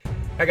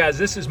Hi guys,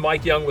 this is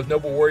Mike Young with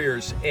Noble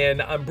Warriors,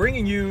 and I'm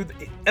bringing you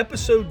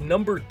episode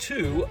number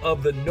 2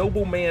 of the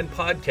Noble Man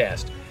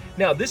podcast.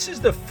 Now, this is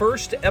the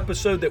first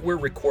episode that we're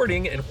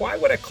recording, and why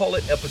would I call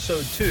it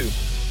episode 2?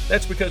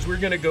 That's because we're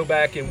going to go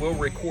back and we'll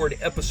record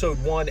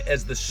episode 1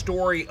 as the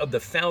story of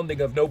the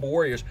founding of Noble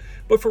Warriors.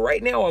 But for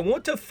right now, I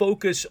want to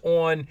focus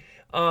on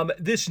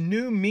this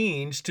new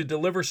means to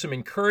deliver some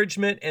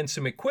encouragement and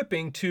some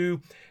equipping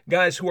to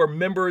guys who are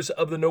members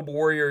of the Noble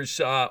Warriors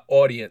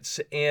audience.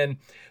 And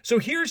so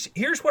here's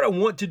what I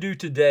want to do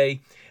today.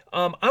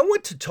 I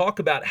want to talk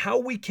about how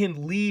we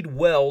can lead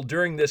well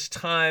during this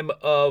time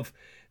of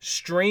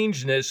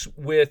strangeness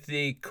with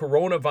the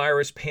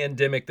coronavirus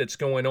pandemic that's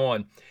going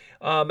on.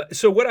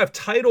 So what I've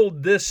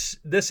titled this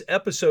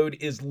episode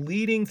is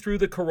Leading Through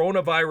the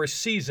Coronavirus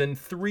Season,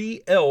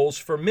 3 L's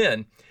for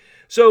Men.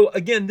 So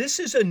again, this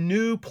is a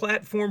new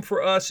platform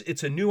for us.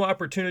 It's a new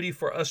opportunity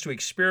for us to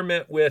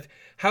experiment with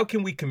how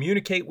can we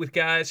communicate with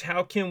guys?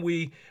 How can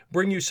we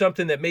bring you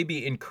something that may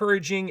be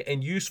encouraging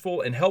and useful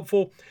and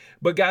helpful?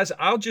 But guys,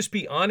 I'll just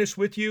be honest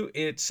with you.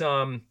 It's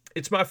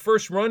my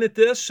first run at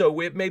this,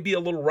 so it may be a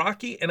little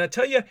rocky. And I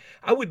tell you,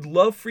 I would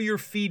love for your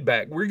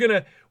feedback. We're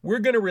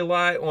gonna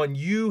rely on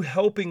you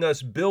helping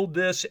us build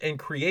this and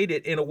create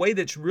it in a way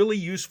that's really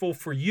useful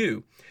for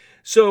you.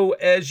 So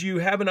as you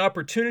have an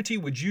opportunity,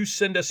 would you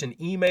send us an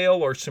email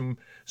or some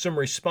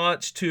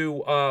response to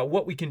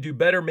what we can do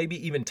better,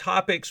 maybe even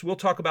topics? We'll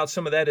talk about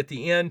some of that at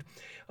the end.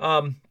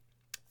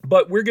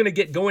 But we're going to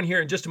get going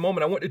here in just a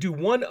moment. I want to do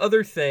one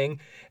other thing,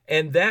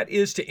 and that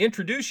is to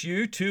introduce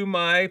you to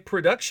my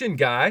production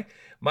guy,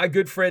 my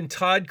good friend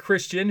Todd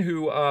Christian,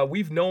 who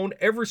we've known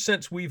ever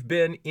since we've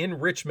been in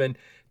Richmond.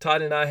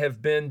 Todd and I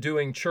have been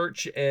doing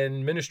church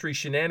and ministry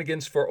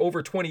shenanigans for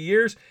over 20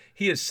 years.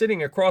 He is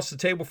sitting across the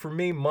table from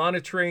me,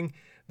 monitoring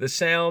the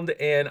sound,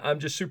 and I'm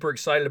just super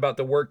excited about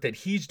the work that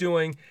he's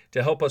doing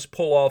to help us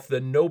pull off the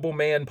Noble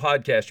Man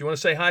podcast. You want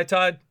to say hi,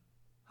 Todd?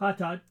 Hi,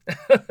 Todd.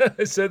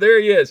 So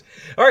there he is.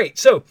 All right,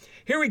 so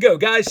here we go,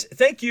 guys.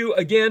 Thank you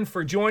again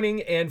for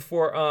joining and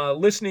for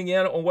listening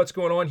in on what's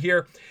going on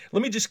here.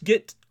 Let me just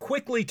get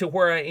quickly to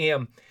where I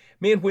am.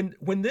 Man,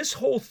 when this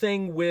whole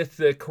thing with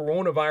the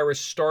coronavirus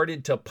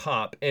started to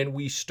pop and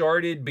we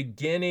started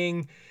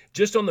beginning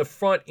just on the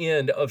front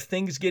end of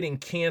things getting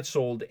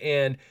canceled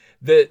and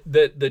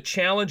the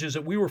challenges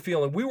that we were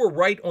feeling, we were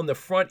right on the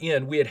front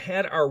end. We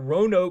had our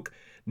Roanoke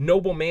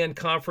Noble Man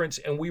Conference,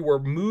 and we were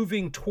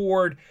moving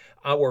toward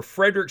our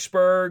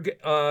Fredericksburg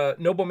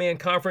Noble Man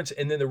Conference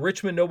and then the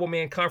Richmond Noble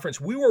Man Conference.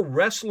 We were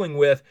wrestling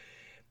with,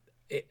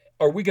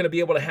 are we going to be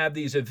able to have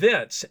these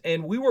events?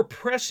 And we were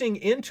pressing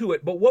into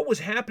it, but what was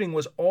happening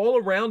was all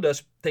around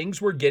us,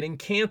 things were getting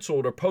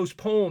canceled or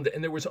postponed,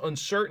 and there was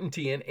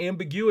uncertainty and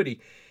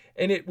ambiguity,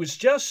 and it was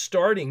just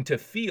starting to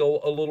feel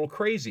a little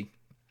crazy.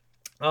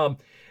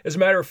 As a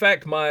matter of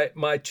fact,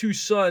 my 2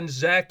 sons,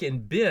 Zach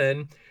and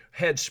Ben,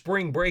 had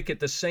spring break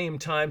at the same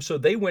time, so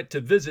they went to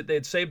visit. They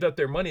had saved up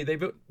their money. They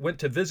went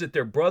to visit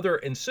their brother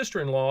and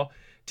sister-in-law,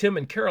 Tim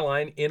and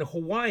Caroline, in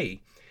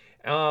Hawaii.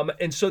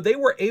 And so they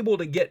were able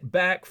to get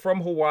back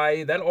from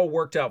Hawaii. That all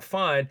worked out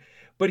fine.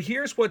 But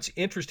here's what's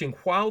interesting.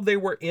 While they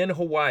were in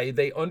Hawaii,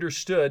 they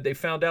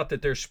found out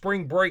that their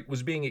spring break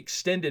was being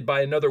extended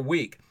by another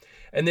week.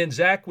 And then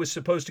Zach was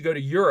supposed to go to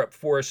Europe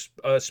for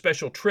a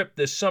special trip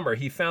this summer.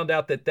 He found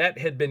out that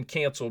had been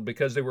canceled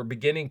because they were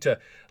beginning to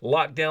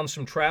lock down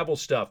some travel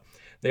stuff.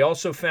 They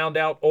also found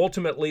out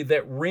ultimately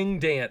that ring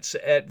dance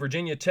at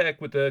Virginia Tech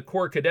with the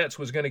Corps Cadets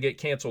was going to get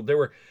canceled. There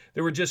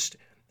were just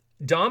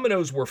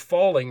dominoes were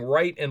falling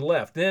right and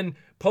left. Then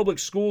public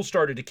schools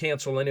started to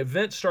cancel and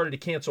events started to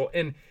cancel.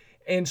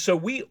 And so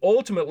we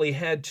ultimately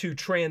had to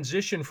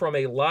transition from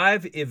a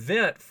live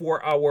event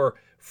for our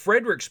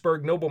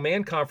Fredericksburg Noble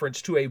Man Conference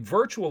to a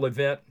virtual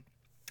event.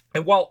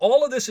 And while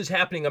all of this is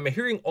happening, I'm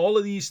hearing all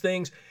of these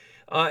things,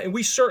 and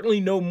we certainly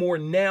know more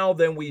now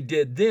than we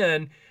did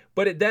then.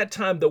 But at that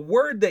time, the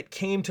word that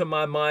came to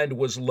my mind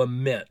was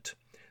lament.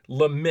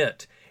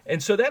 Lament.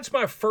 And so that's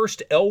my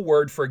first L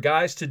word for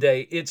guys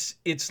today.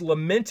 It's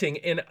lamenting.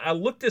 And I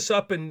looked this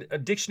up in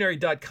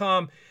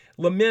dictionary.com.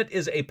 Lament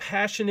is a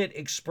passionate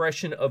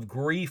expression of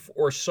grief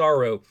or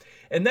sorrow.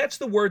 And that's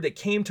the word that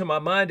came to my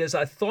mind as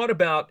I thought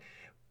about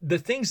the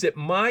things that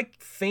my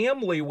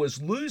family was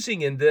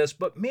losing in this.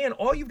 But man,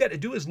 all you've got to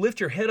do is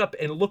lift your head up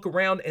and look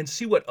around and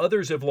see what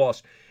others have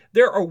lost.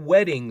 There are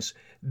weddings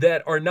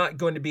that are not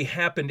going to be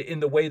happened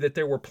in the way that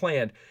they were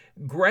planned.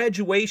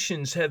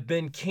 Graduations have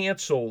been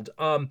canceled.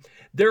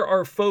 There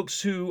are folks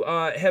who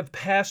have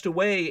passed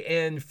away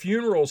and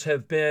funerals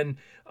have been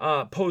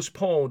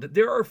postponed.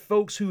 There are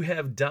folks who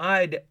have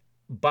died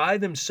by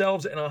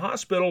themselves in a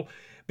hospital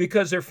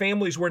because their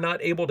families were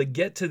not able to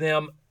get to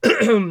them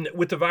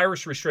with the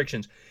virus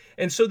restrictions.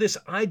 And so this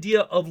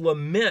idea of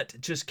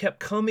lament just kept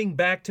coming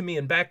back to me.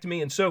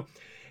 And so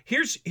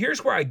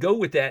here's where I go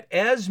with that.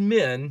 As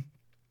men,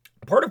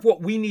 part of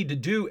what we need to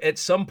do at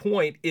some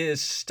point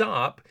is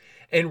stop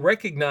and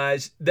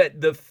recognize that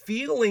the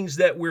feelings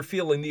that we're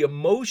feeling, the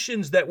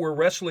emotions that we're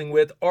wrestling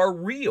with are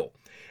real,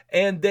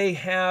 and they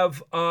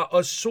have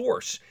a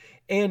source.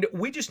 And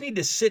we just need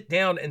to sit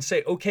down and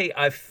say, okay,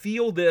 I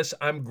feel this.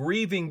 I'm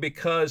grieving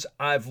because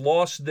I've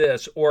lost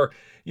this. Or,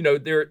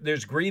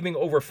 there's grieving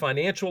over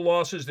financial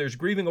losses. There's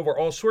grieving over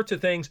all sorts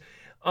of things.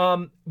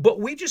 But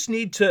we just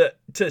need to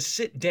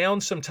sit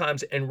down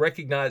sometimes and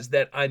recognize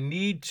that I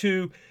need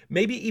to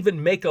maybe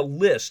even make a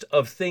list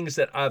of things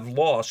that I've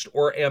lost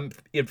or am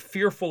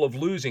fearful of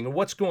losing and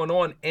what's going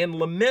on, and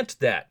lament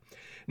that.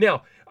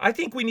 Now, I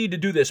think we need to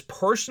do this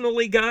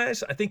personally,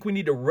 guys. I think we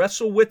need to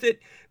wrestle with it.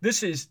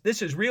 This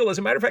is real. As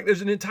a matter of fact,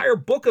 there's an entire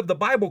book of the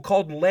Bible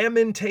called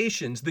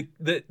Lamentations.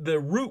 The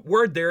root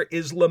word there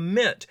is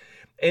lament,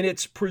 and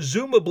it's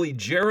presumably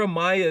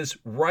Jeremiah's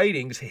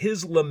writings,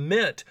 his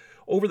lament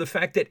over the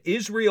fact that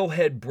Israel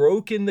had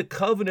broken the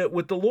covenant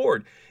with the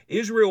Lord.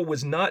 Israel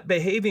was not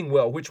behaving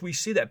well, which we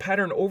see that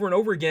pattern over and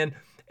over again.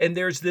 And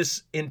there's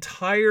this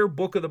entire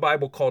book of the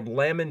Bible called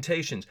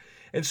Lamentations.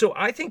 And so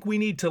I think we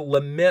need to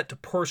lament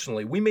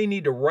personally. We may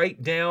need to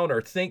write down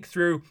or think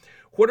through,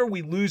 what are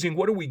we losing?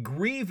 What are we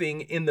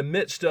grieving in the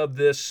midst of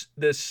this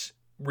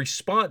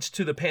response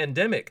to the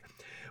pandemic?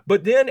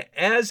 But then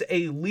as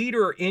a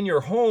leader in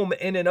your home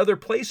and in other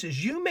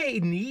places, you may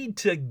need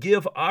to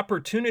give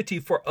opportunity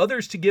for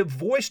others to give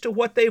voice to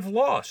what they've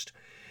lost.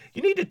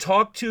 You need to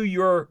talk to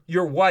your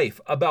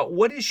wife about,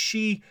 what is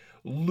she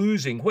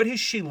losing? What has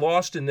she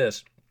lost in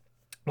this?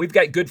 We've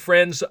got good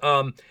friends,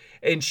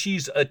 and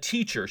she's a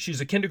teacher.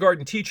 She's a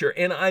kindergarten teacher,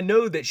 and I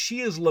know that she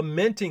is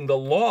lamenting the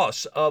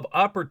loss of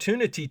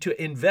opportunity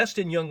to invest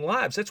in young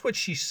lives. That's what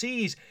she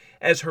sees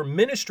as her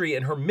ministry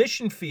and her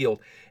mission field,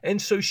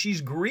 and so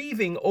she's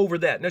grieving over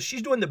that. Now,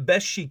 she's doing the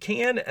best she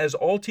can, as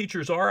all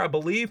teachers are, I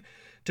believe,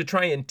 to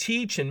try and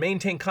teach and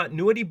maintain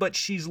continuity, but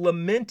she's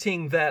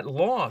lamenting that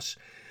loss.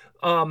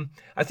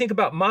 I think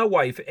about my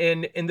wife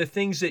and the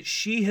things that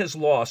she has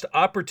lost,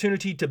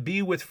 opportunity to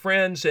be with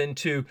friends and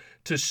to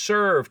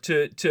serve,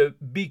 to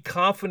be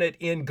confident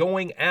in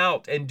going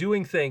out and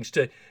doing things,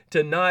 to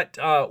not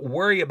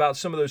worry about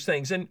some of those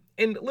things. And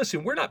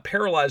listen, we're not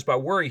paralyzed by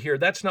worry here.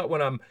 That's not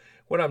what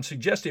I'm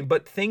suggesting,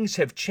 but things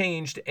have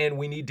changed and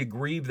we need to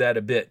grieve that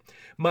a bit.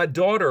 My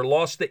daughter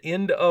lost the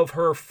end of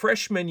her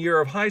freshman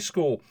year of high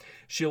school.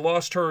 She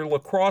lost her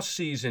lacrosse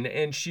season,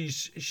 and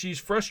she's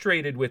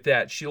frustrated with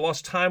that. She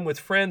lost time with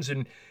friends,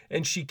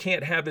 and she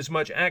can't have as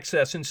much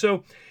access. And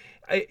so,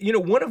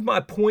 one of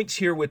my points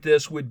here with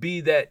this would be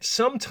that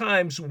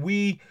sometimes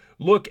we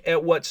look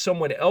at what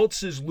someone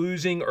else is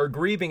losing or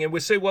grieving and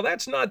we say, well,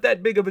 that's not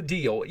that big of a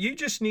deal. You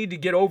just need to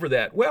get over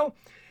that. Well,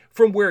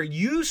 from where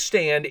you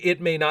stand, it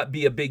may not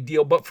be a big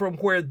deal, but from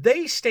where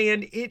they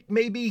stand, it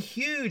may be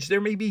huge. There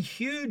may be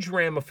huge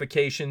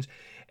ramifications.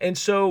 And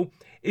so,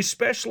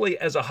 especially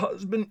as a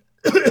husband,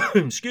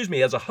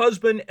 as a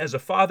husband, as a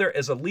father,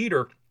 as a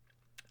leader,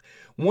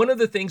 one of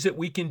the things that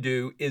we can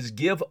do is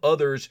give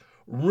others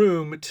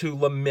room to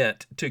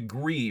lament, to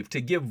grieve, to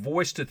give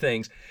voice to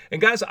things.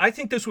 And guys, I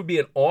think this would be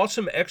an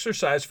awesome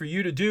exercise for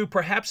you to do,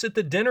 perhaps at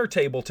the dinner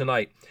table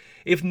tonight.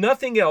 If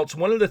nothing else,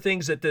 one of the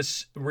things that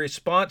this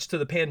response to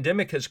the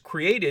pandemic has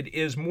created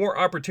is more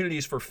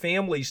opportunities for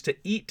families to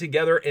eat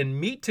together and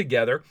meet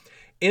together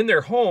in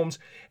their homes.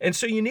 And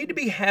so you need to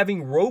be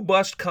having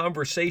robust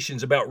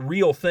conversations about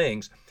real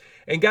things.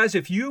 And guys,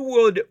 if you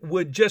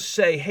would just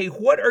say, hey,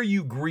 what are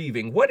you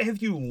grieving? What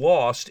have you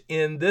lost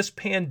in this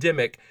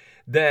pandemic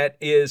that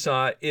is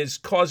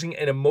causing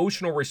an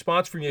emotional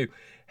response from you?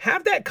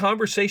 Have that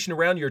conversation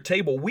around your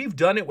table. We've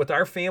done it with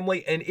our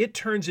family, and it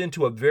turns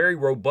into a very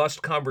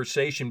robust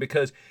conversation,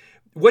 because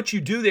what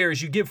you do there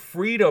is you give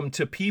freedom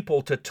to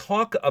people to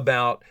talk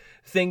about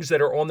things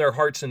that are on their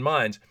hearts and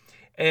minds.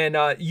 And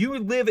you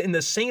live in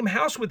the same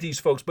house with these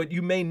folks, but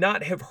you may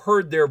not have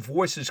heard their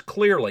voices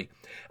clearly.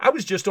 I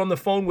was just on the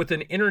phone with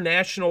an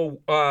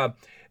international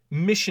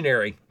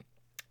missionary,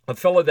 a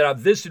fellow that I've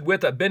visited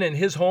with. I've been in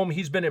his home.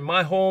 He's been in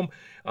my home.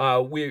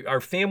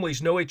 Our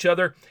families know each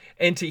other.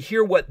 And to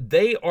hear what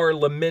they are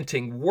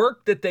lamenting,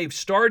 work that they've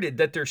started,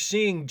 that they're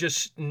seeing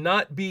just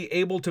not be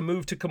able to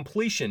move to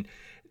completion,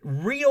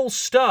 real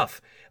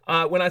stuff.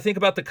 When I think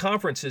about the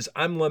conferences,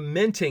 I'm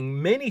lamenting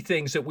many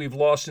things that we've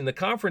lost in the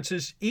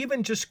conferences,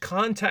 even just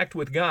contact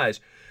with guys.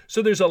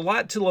 So there's a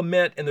lot to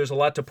lament, and there's a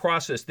lot to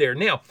process there.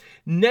 Now,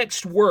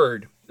 next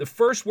word. The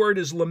first word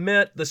is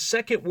lament. The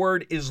second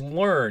word is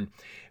learn.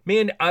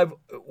 Man,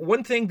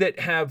 one thing that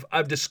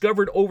I've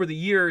discovered over the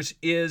years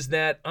is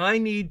that I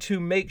need to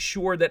make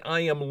sure that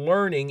I am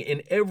learning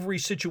in every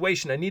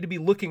situation. I need to be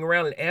looking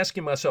around and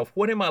asking myself,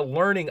 what am I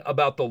learning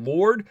about the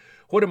Lord?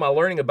 What am I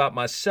learning about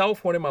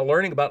myself? What am I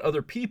learning about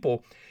other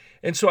people?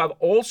 And so I've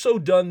also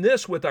done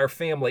this with our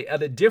family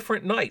at a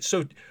different night.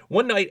 So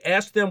one night,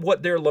 ask them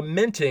what they're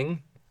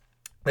lamenting.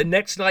 The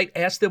next night,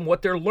 ask them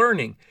what they're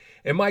learning.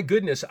 And my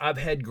goodness, I've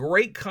had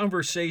great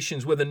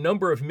conversations with a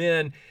number of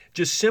men,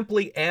 just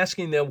simply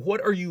asking them,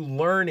 what are you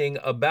learning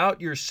about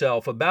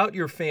yourself, about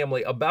your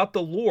family, about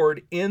the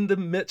Lord in the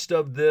midst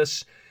of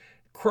this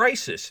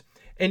crisis?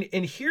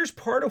 And here's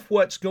part of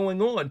what's going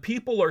on.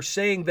 People are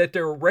saying that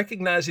they're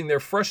recognizing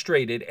they're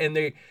frustrated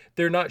and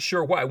they're not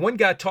sure why. One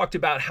guy talked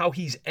about how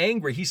he's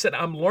angry. He said,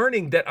 I'm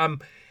learning that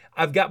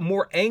I've got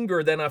more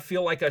anger than I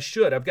feel like I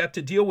should. I've got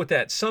to deal with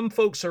that. Some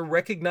folks are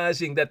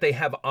recognizing that they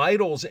have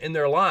idols in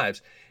their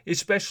lives,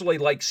 especially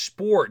like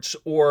sports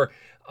or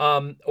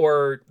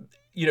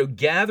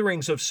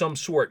gatherings of some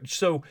sort.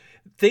 So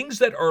things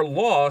that are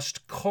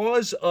lost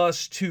cause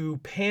us to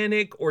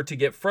panic or to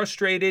get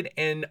frustrated,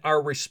 and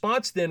our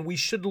response then, we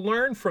should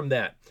learn from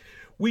that.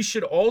 We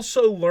should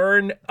also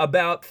learn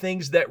about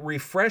things that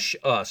refresh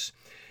us.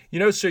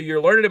 So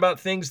you're learning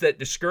about things that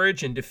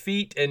discourage and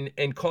defeat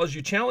and cause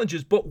you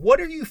challenges, but what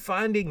are you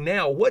finding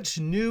now? What's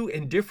new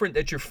and different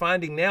that you're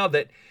finding now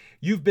that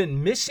you've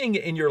been missing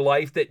in your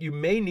life that you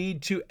may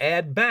need to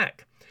add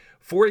back?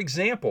 For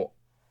example,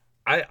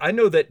 I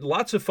know that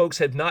lots of folks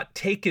have not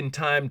taken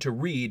time to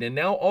read, and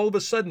now all of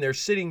a sudden they're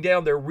sitting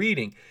down, they're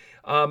reading.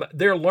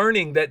 They're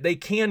learning that they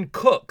can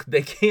cook,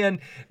 they can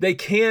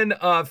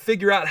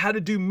figure out how to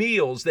do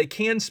meals, they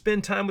can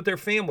spend time with their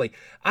family.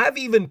 I've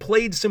even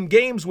played some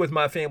games with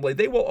my family.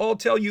 They will all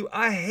tell you,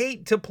 I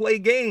hate to play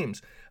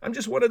games. I'm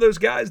just one of those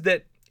guys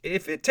that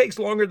if it takes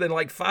longer than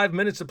like 5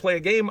 minutes to play a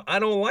game, I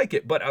don't like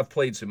it. But I've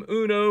played some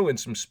Uno and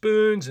some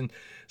Spoons and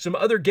some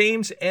other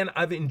games, and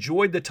I've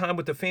enjoyed the time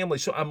with the family.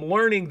 So I'm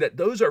learning that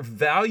those are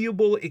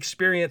valuable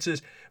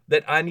experiences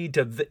that I need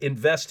to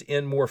invest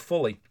in more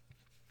fully.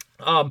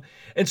 And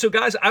so,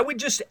 guys, I would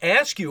just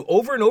ask you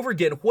over and over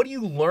again, what are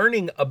you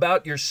learning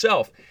about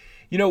yourself?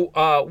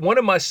 One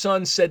of my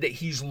sons said that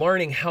he's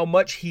learning how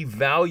much he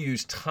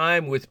values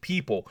time with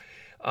people.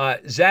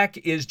 Zach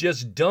is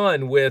just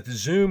done with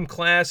Zoom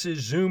classes,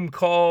 Zoom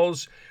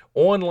calls,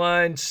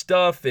 online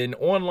stuff and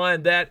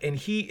online that, and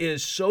he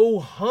is so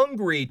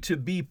hungry to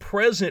be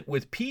present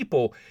with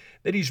people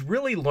that he's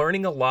really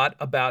learning a lot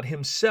about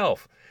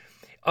himself.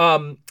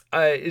 Some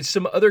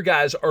other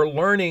guys are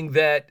learning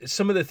that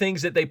some of the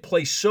things that they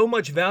place so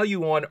much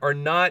value on are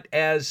not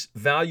as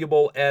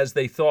valuable as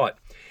they thought.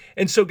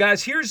 And so,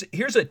 guys,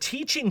 here's a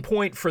teaching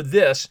point for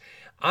this.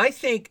 I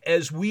think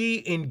as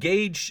we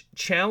engage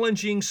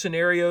challenging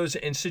scenarios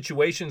and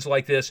situations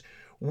like this,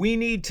 we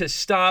need to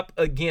stop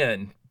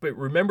again. But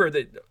remember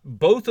that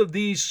both of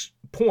these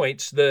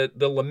points, the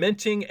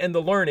lamenting and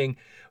the learning,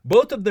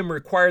 both of them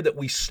require that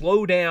we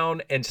slow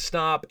down and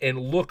stop and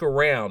look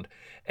around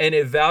and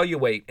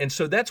evaluate. And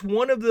so that's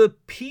one of the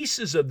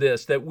pieces of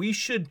this that we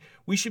should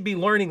be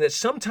learning, that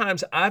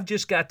sometimes I've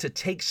just got to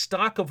take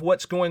stock of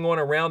what's going on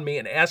around me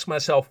and ask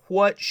myself,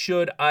 what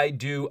should I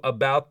do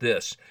about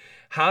this?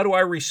 How do I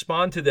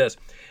respond to this?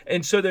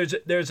 And so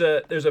there's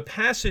a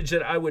passage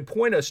that I would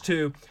point us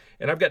to,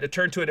 and I've got to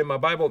turn to it in my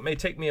Bible. It may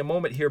take me a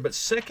moment here, but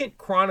 2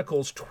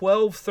 Chronicles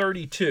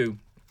 12:32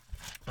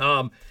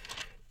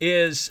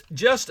 is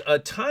just a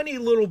tiny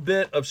little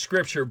bit of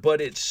scripture,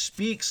 but it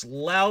speaks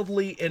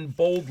loudly and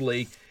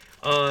boldly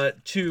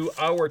to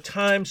our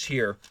times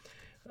here.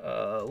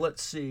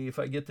 Let's see if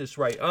I get this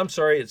right. I'm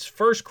sorry, it's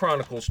 1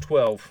 Chronicles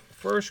 12.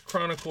 1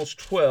 Chronicles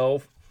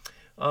 12,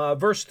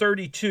 verse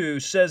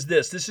 32 says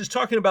this. This is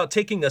talking about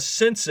taking a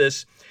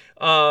census,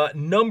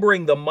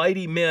 numbering the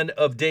mighty men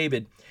of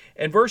David.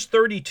 And verse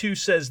 32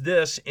 says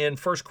this in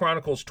 1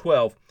 Chronicles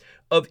 12.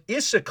 Of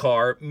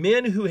Issachar,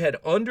 men who had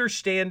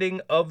understanding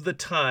of the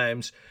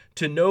times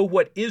to know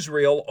what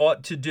Israel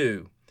ought to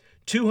do.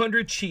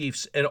 200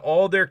 chiefs and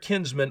all their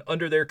kinsmen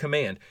under their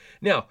command.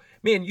 Now,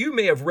 man, you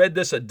may have read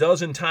this a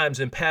dozen times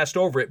and passed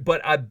over it,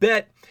 but I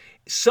bet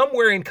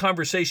somewhere in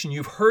conversation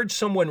you've heard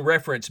someone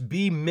reference,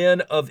 be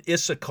men of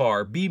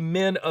Issachar, be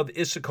men of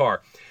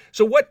Issachar.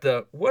 So what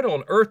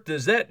on earth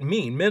does that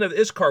mean, men of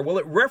Issachar? Well,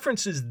 it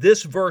references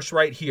this verse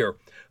right here.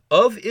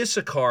 Of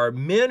Issachar,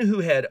 men who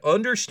had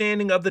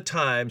understanding of the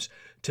times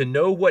to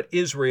know what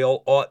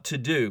Israel ought to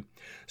do.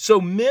 So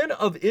men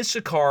of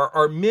Issachar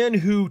are men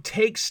who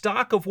take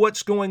stock of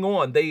what's going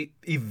on. They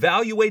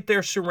evaluate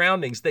their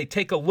surroundings. They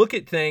take a look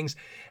at things,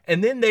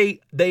 and then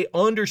they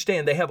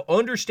understand. They have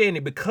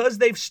understanding. Because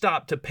they've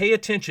stopped to pay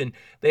attention,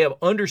 they have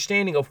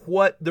understanding of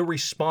what the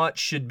response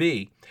should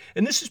be.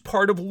 And this is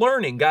part of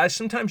learning, guys.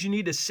 Sometimes you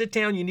need to sit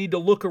down. You need to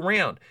look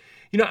around.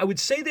 I would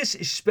say this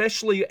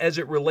especially as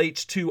it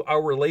relates to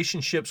our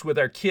relationships with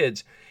our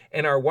kids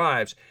and our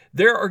wives.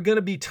 There are going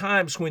to be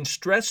times when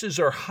stresses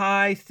are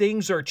high,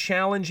 things are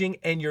challenging,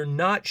 and you're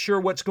not sure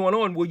what's going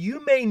on. Well,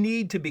 you may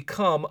need to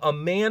become a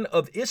man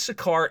of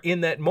Issachar in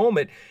that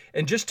moment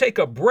and just take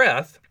a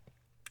breath,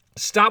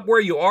 stop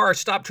where you are,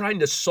 stop trying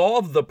to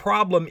solve the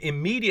problem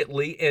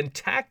immediately and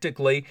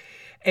tactically,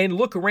 and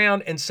look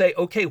around and say,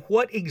 okay,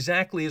 what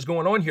exactly is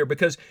going on here?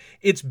 Because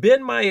it's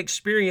been my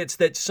experience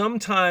that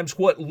sometimes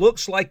what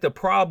looks like the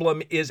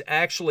problem is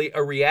actually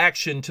a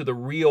reaction to the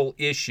real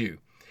issue.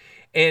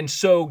 And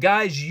so,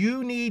 guys,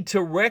 you need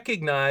to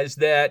recognize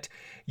that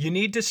you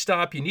need to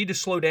stop, you need to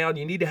slow down,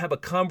 you need to have a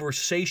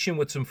conversation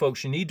with some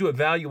folks, you need to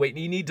evaluate,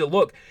 and you need to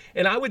look.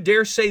 And I would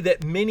dare say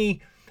that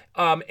many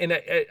and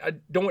I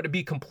don't want to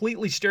be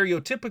completely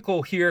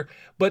stereotypical here,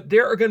 but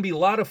there are going to be a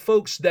lot of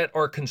folks that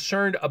are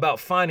concerned about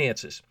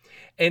finances.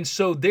 And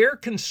so their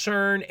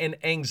concern and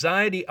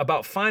anxiety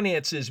about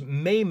finances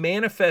may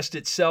manifest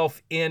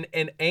itself in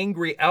an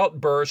angry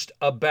outburst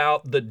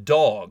about the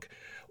dog,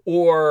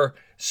 or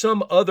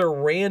some other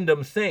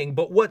random thing.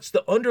 But what's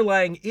the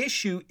underlying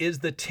issue is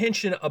the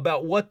tension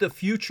about what the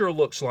future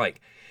looks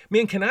like.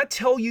 Man, can I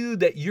tell you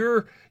that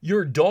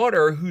your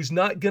daughter, who's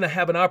not going to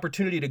have an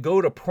opportunity to go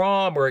to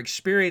prom or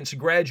experience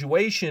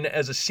graduation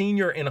as a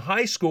senior in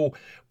high school,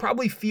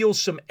 probably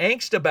feels some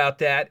angst about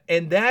that,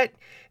 and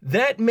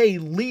that may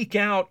leak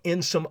out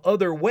in some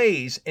other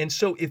ways. And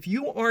so if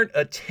you aren't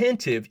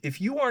attentive,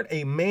 if you aren't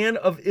a man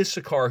of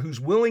Issachar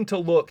who's willing to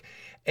look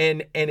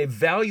and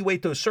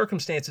evaluate those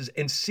circumstances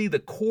and see the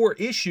core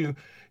issue,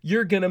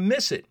 you're going to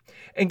miss it.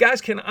 And guys,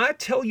 can I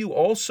tell you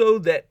also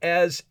that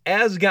as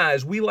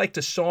guys, we like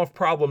to solve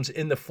problems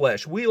in the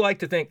flesh. We like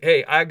to think,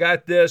 hey, I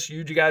got this.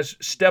 You guys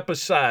step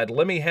aside.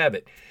 Let me have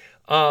it.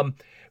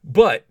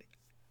 But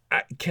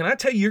can I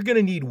tell you, you're going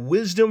to need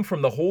wisdom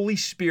from the Holy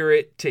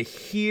Spirit to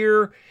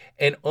hear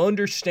and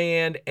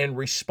understand and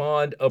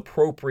respond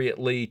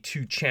appropriately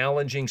to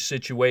challenging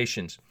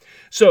situations.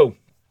 So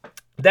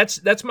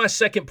that's my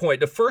second point.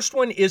 The first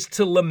one is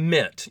to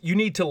lament. You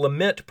need to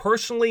lament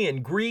personally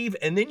and grieve,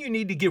 and then you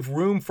need to give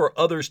room for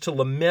others to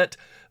lament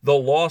the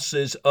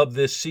losses of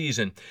this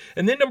season.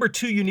 And then number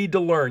two, you need to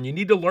learn. You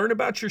need to learn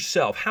about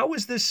yourself. How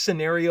is this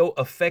scenario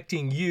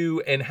affecting you,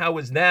 and how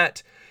is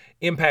that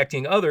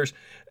impacting others?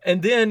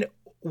 And then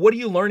what are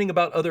you learning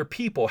about other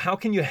people? How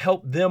can you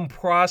help them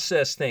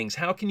process things?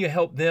 How can you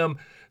help them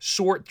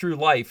sort through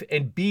life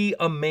and be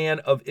a man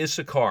of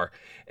Issachar?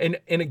 And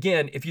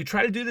again, if you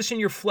try to do this in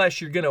your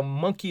flesh, you're going to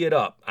monkey it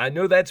up. I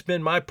know that's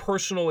been my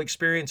personal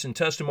experience and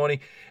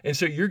testimony. And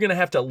so you're going to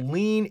have to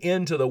lean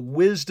into the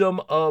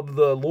wisdom of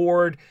the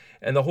Lord,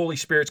 and the Holy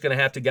Spirit's going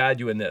to have to guide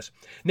you in this.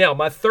 Now,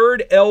 my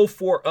third L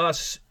for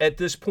us at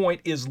this point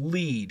is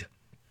lead.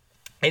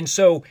 And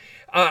so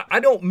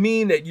I don't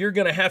mean that you're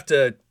going to have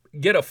to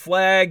get a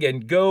flag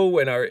and go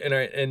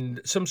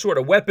and some sort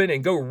of weapon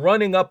and go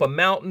running up a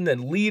mountain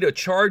and lead a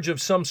charge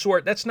of some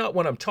sort. That's not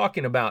what I'm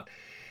talking about.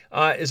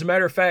 As a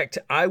matter of fact,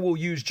 I will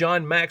use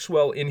John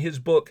Maxwell in his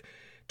book,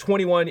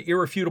 21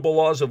 Irrefutable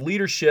Laws of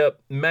Leadership.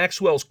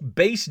 Maxwell's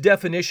base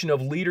definition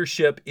of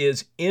leadership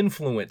is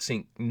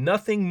influencing,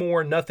 nothing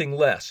more, nothing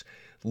less.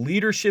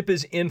 Leadership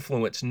is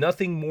influence,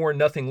 nothing more,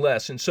 nothing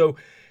less. And so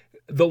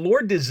the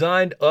Lord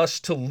designed us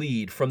to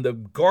lead. From the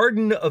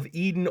Garden of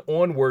Eden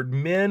onward,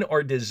 men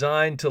are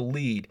designed to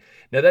lead.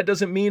 Now, that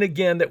doesn't mean,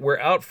 again, that we're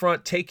out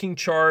front taking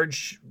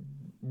charge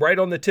right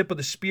on the tip of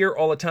the spear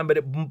all the time, but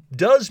it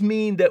does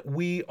mean that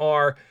we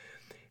are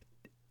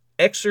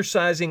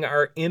exercising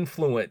our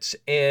influence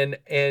and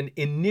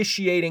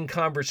initiating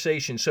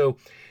conversation. So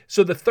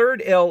the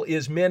third L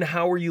is, men,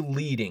 how are you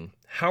leading?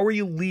 How are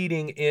you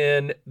leading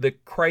in the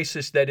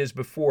crisis that is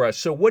before us?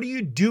 So what are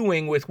you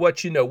doing with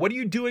what you know? What are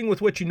you doing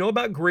with what you know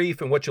about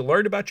grief and what you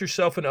learned about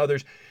yourself and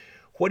others?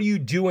 What are you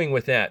doing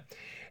with that?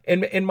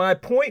 And my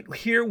point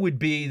here would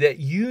be that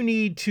you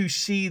need to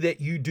see that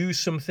you do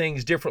some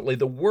things differently.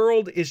 The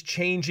world is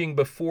changing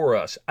before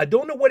us. I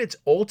don't know what it's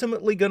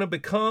ultimately going to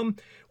become,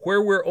 where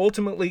we're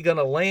ultimately going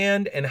to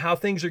land, and how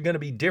things are going to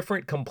be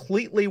different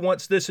completely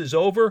once this is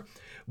over,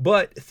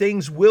 but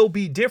things will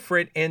be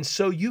different, and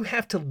so you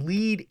have to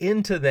lead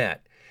into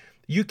that.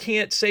 You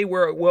can't say,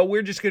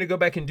 we're just going to go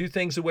back and do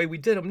things the way we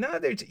did them. No,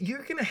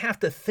 you're going to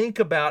have to think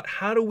about,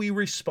 how do we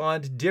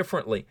respond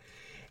differently?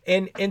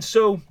 And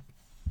so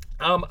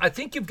I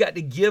think you've got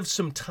to give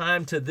some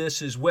time to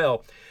this as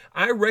well.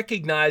 I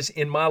recognize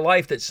in my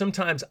life that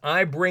sometimes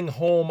I bring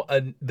home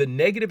the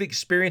negative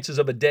experiences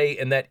of a day,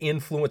 and that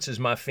influences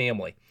my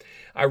family.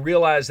 I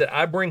realize that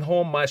I bring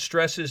home my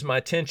stresses, my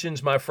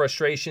tensions, my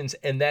frustrations,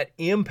 and that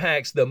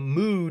impacts the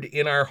mood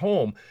in our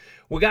home.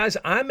 Well, guys,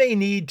 I may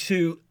need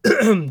to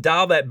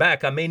dial that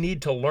back. I may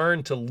need to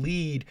learn to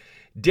lead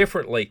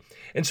differently.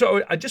 And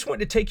so I just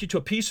wanted to take you to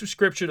a piece of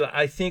scripture that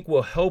I think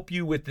will help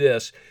you with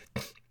this.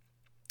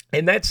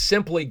 And that's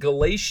simply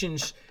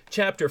Galatians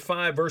chapter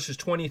 5, verses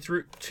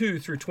 22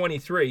 through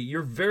 23.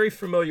 You're very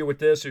familiar with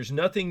this. There's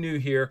nothing new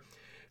here.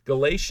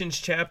 Galatians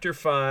chapter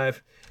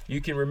 5. You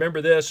can remember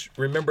this.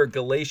 Remember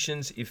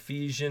Galatians,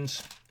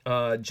 Ephesians,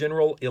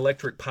 General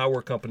Electric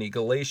Power Company.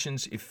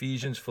 Galatians,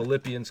 Ephesians,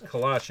 Philippians,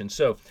 Colossians.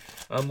 So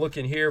I'm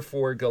looking here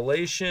for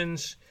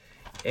Galatians,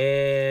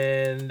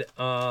 and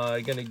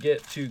I'm going to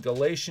get to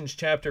Galatians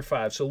chapter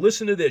 5. So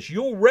listen to this.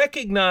 You'll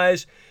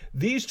recognize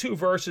these two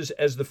verses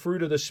as the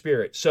fruit of the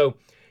Spirit. So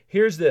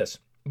here's this.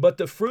 But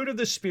the fruit of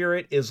the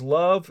Spirit is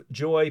love,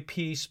 joy,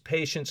 peace,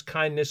 patience,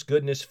 kindness,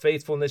 goodness,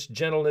 faithfulness,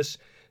 gentleness,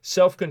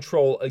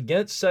 self-control.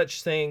 Against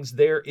such things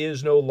there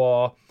is no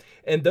law.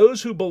 And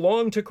those who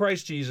belong to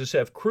Christ Jesus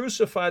have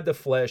crucified the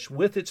flesh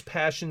with its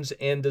passions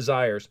and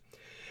desires.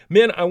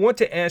 Men, I want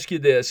to ask you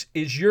this.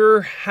 Is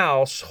your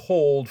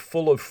household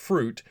full of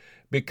fruit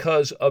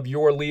because of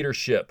your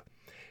leadership?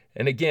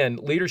 And again,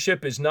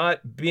 leadership is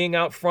not being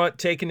out front,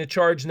 taking the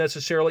charge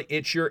necessarily.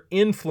 It's your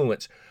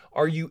influence.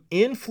 Are you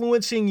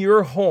influencing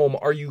your home?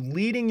 Are you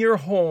leading your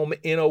home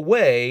in a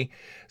way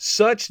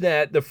such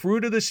that the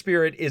fruit of the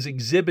Spirit is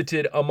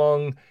exhibited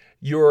among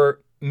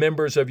your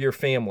members of your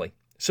family?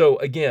 So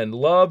again,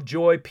 love,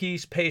 joy,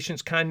 peace,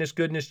 patience, kindness,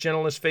 goodness,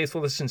 gentleness,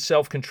 faithfulness, and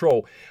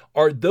self-control.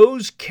 Are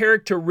those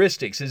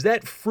characteristics? Is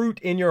that fruit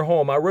in your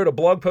home? I wrote a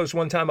blog post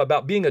one time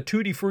about being a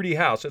tutti frutti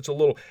house. It's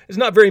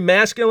not very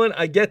masculine.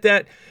 I get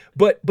that.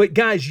 But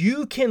guys,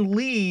 you can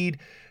lead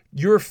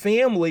your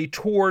family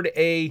toward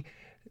a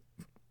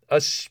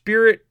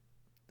spirit,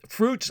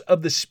 fruits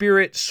of the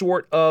Spirit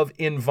sort of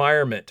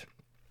environment.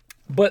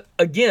 But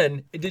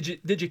again,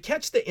 did you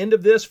catch the end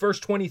of this? Verse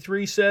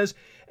 23 says,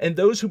 and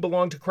those who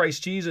belong to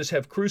Christ Jesus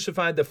have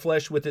crucified the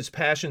flesh with its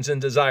passions and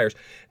desires.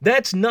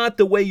 That's not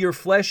the way your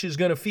flesh is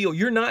going to feel.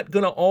 You're not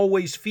going to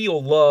always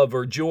feel love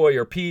or joy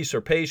or peace or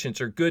patience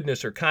or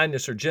goodness or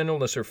kindness or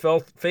gentleness or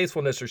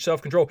faithfulness or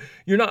self-control.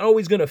 You're not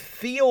always going to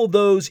feel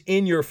those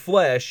in your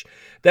flesh.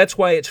 That's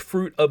why it's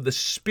fruit of the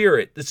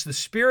Spirit. It's the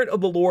Spirit of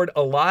the Lord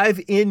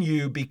alive in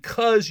you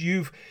because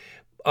you've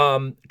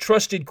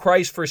trusted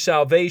Christ for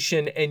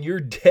salvation and you're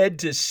dead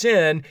to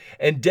sin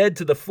and dead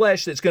to the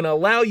flesh that's going to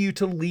allow you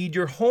to lead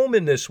your home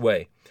in this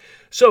way.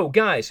 So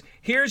guys,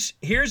 here's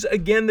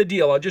again the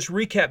deal. I'll just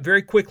recap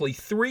very quickly.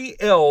 3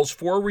 L's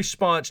for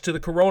response to the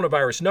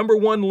coronavirus. Number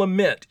 1,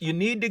 lament. You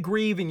need to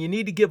grieve and you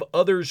need to give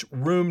others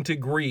room to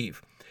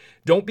grieve.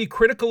 Don't be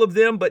critical of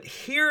them, but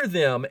hear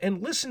them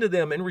and listen to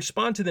them and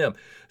respond to them.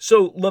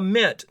 So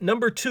lament.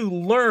 Number 2,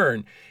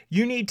 learn.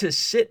 You need to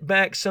sit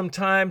back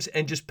sometimes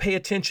and just pay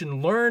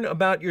attention. Learn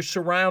about your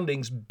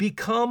surroundings.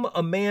 Become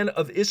a man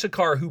of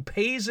Issachar who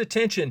pays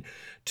attention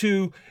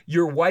to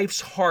your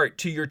wife's heart,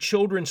 to your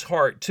children's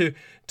heart, to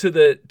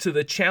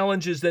the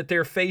challenges that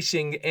they're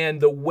facing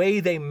and the way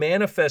they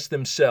manifest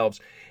themselves.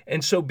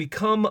 And so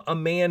become a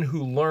man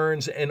who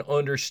learns and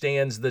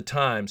understands the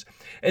times.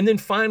 And then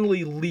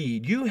finally,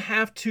 lead. You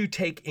have to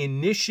take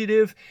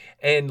initiative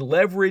and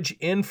leverage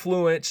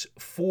influence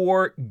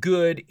for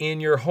good in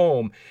your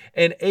home.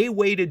 And a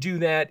way to do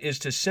that is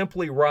to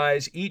simply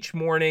rise each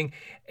morning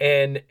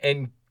and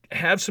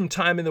have some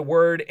time in the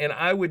Word. And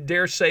I would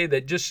dare say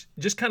that just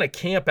kind of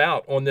camp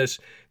out on this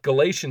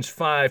Galatians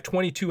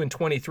 5:22 and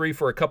 23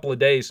 for a couple of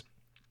days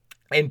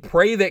and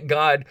pray that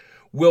God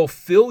will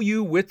fill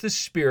you with the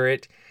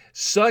Spirit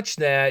such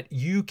that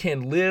you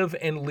can live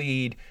and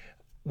lead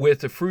with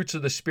the fruits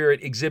of the Spirit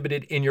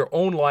exhibited in your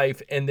own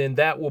life, and then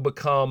that will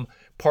become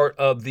part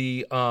of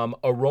the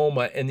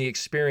aroma and the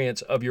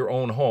experience of your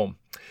own home.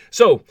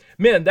 So,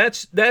 men,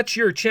 that's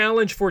your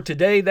challenge for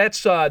today.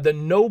 That's the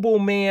Noble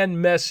Man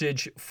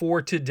message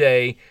for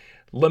today.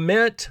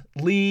 Lament,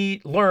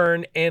 lead,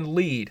 learn, and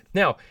lead.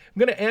 Now, I'm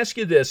going to ask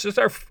you this. This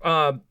is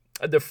our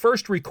the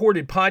first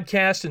recorded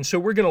podcast, and so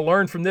we're going to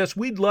learn from this.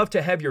 We'd love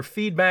to have your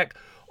feedback.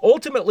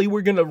 Ultimately,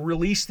 we're going to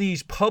release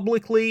these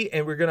publicly,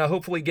 and we're going to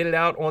hopefully get it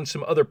out on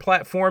some other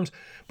platforms.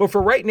 But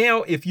for right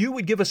now, if you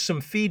would give us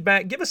some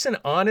feedback, give us an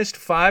honest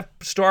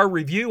 5-star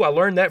review. I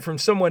learned that from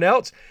someone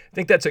else. I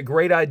think that's a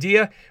great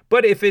idea.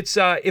 But if it's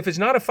not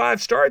a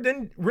 5-star,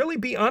 then really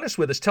be honest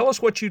with us. Tell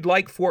us what you'd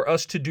like for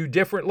us to do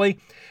differently.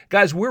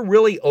 Guys, we're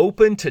really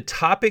open to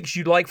topics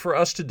you'd like for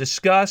us to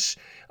discuss.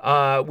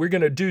 We're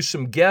going to do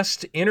some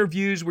guest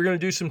interviews. We're going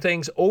to do some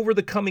things over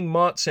the coming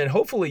months and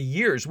hopefully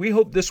years. We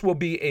hope this will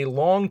be a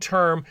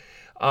long-term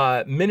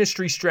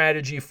ministry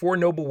strategy for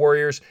Noble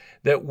Warriors,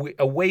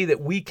 a way that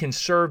we can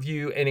serve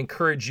you and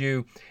encourage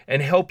you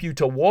and help you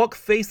to walk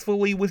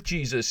faithfully with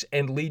Jesus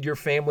and lead your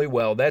family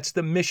well. That's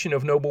the mission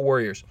of Noble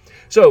Warriors.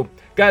 So,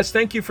 guys,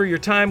 thank you for your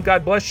time.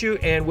 God bless you,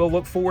 and we'll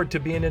look forward to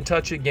being in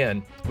touch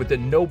again with the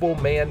Noble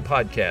Man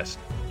Podcast.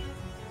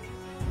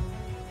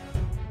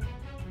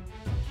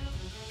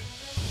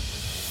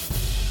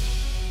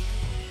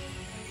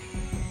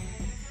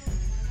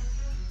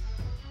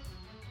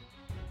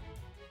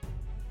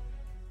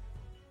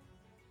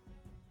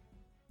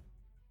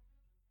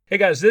 Hey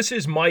guys, this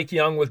is Mike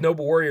Young with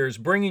Noble Warriors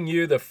bringing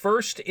you the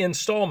first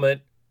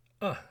installment.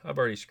 I've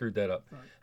already screwed that up.